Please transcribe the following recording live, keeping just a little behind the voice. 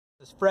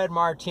This is Fred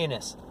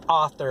Martinez,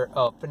 author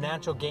of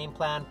Financial Game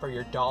Plan for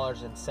Your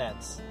Dollars and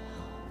Cents.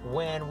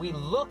 When we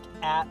look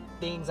at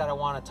things that I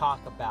want to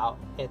talk about,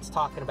 it's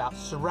talking about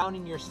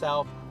surrounding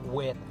yourself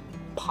with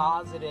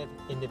positive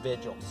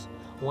individuals.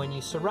 When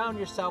you surround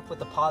yourself with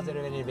the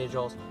positive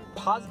individuals,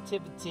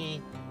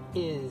 positivity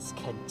is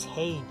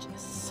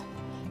contagious.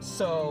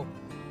 So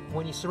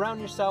when you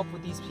surround yourself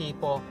with these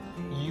people,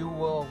 you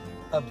will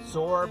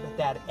absorb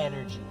that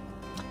energy.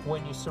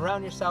 When you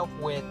surround yourself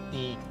with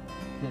the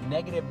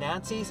negative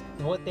Nancy's,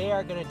 what they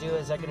are going to do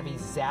is they're going to be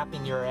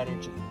zapping your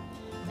energy.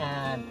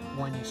 And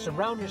when you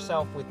surround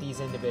yourself with these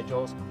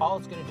individuals, all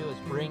it's going to do is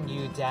bring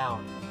you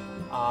down.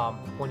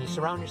 When you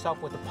surround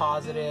yourself with the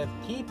positive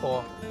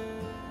people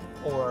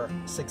or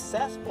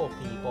successful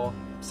people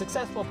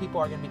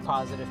are going to be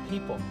positive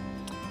people,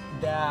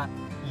 that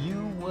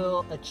you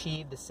will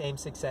achieve the same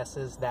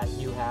successes that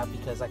you have,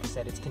 because like I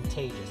said, it's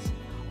contagious.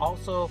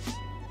 Also,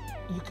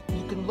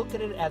 you can look at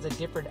it as a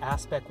different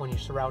aspect when you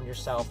surround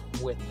yourself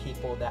with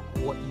people that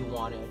what you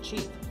want to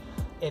achieve.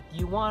 If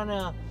you want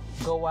to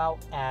go out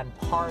and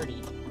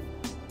party,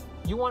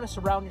 you want to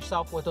surround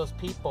yourself with those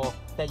people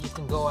that you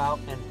can go out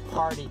and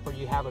party where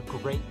you have a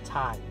great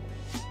time,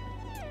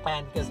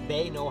 and because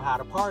they know how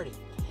to party.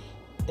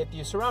 If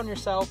you surround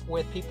yourself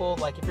with people,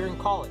 like if you're in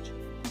college,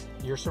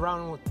 you're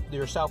surrounding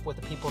yourself with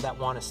the people that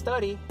want to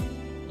study.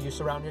 You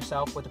surround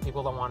yourself with the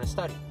people that want to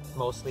study,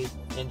 mostly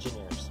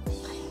engineers.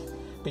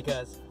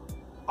 Because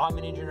I'm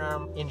an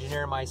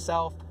engineer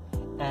myself,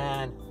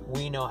 and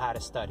we know how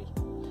to study.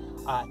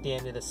 At the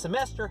end of the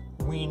semester,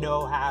 we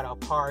know how to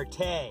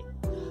partay.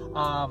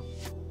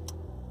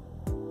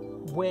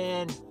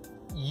 When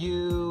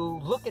you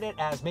look at it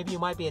as maybe you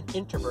might be an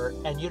introvert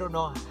and you don't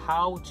know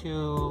how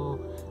to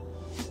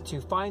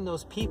find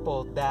those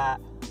people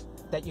that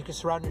you can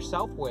surround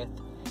yourself with,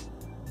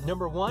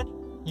 number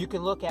one, you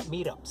can look at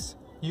meetups.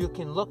 You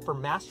can look for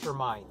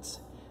masterminds.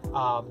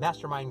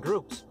 Mastermind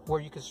groups where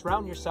you can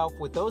surround yourself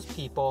with those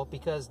people,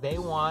 because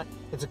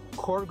it's a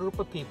core group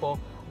of people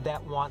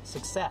that want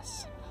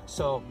success.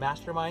 So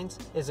masterminds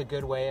is a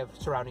good way of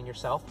surrounding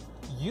yourself.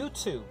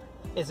 YouTube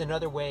is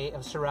another way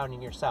of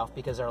surrounding yourself,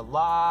 because there are a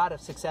lot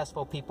of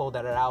successful people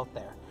that are out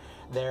there.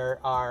 There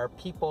are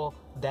people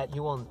that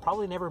you will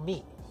probably never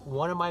meet.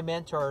 One of my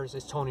mentors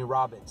is Tony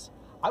Robbins.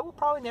 I will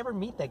probably never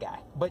meet that guy,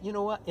 but you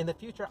know what? In the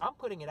future, I'm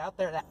putting it out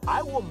there that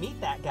I will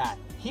meet that guy.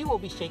 He will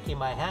be shaking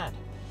my hand.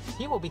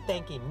 He will be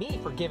thanking me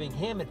for giving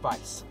him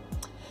advice.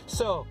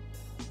 So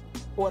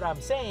what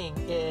I'm saying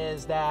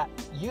is that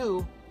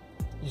you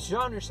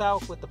surround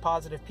yourself with the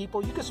positive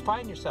people. You can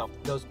find yourself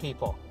those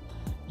people.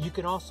 You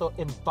can also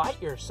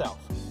invite yourself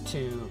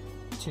to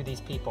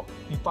these people.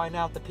 You find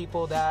out the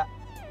people that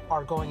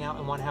are going out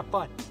and want to have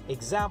fun.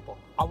 Example,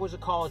 I was a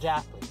college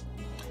athlete.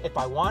 If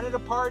I wanted a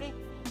party,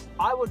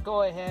 I would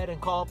go ahead and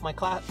call up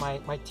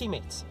my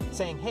teammates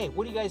saying, hey,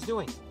 what are you guys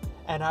doing?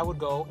 And I would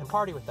go and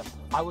party with them.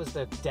 I was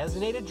the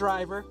designated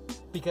driver,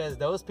 because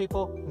those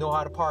people know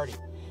how to party,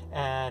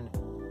 and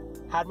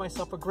had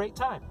myself a great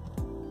time.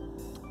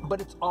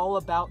 But it's all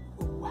about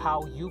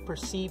how you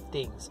perceive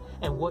things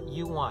and what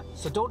you want.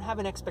 So don't have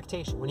an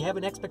expectation. When you have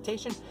an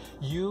expectation,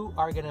 you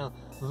are going to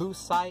lose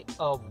sight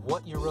of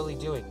what you're really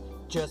doing,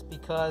 just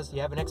because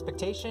you have an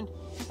expectation,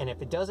 and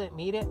if it doesn't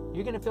meet it,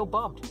 you're going to feel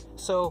bummed.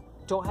 So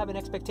don't have an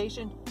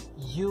expectation.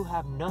 You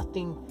have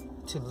nothing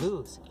to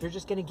lose. You're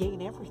just going to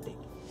gain everything.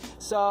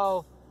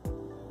 So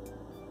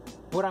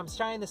what I'm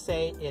trying to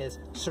say is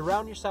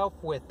surround yourself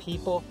with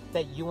people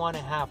that you want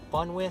to have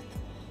fun with,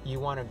 you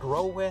want to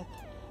grow with,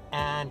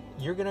 and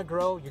you're going to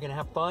grow, you're going to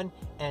have fun,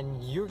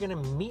 and you're going to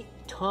meet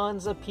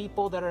tons of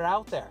people that are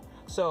out there.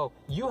 So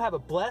you have a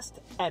blessed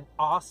and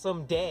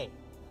awesome day.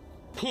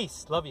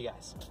 Peace. Love you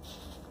guys.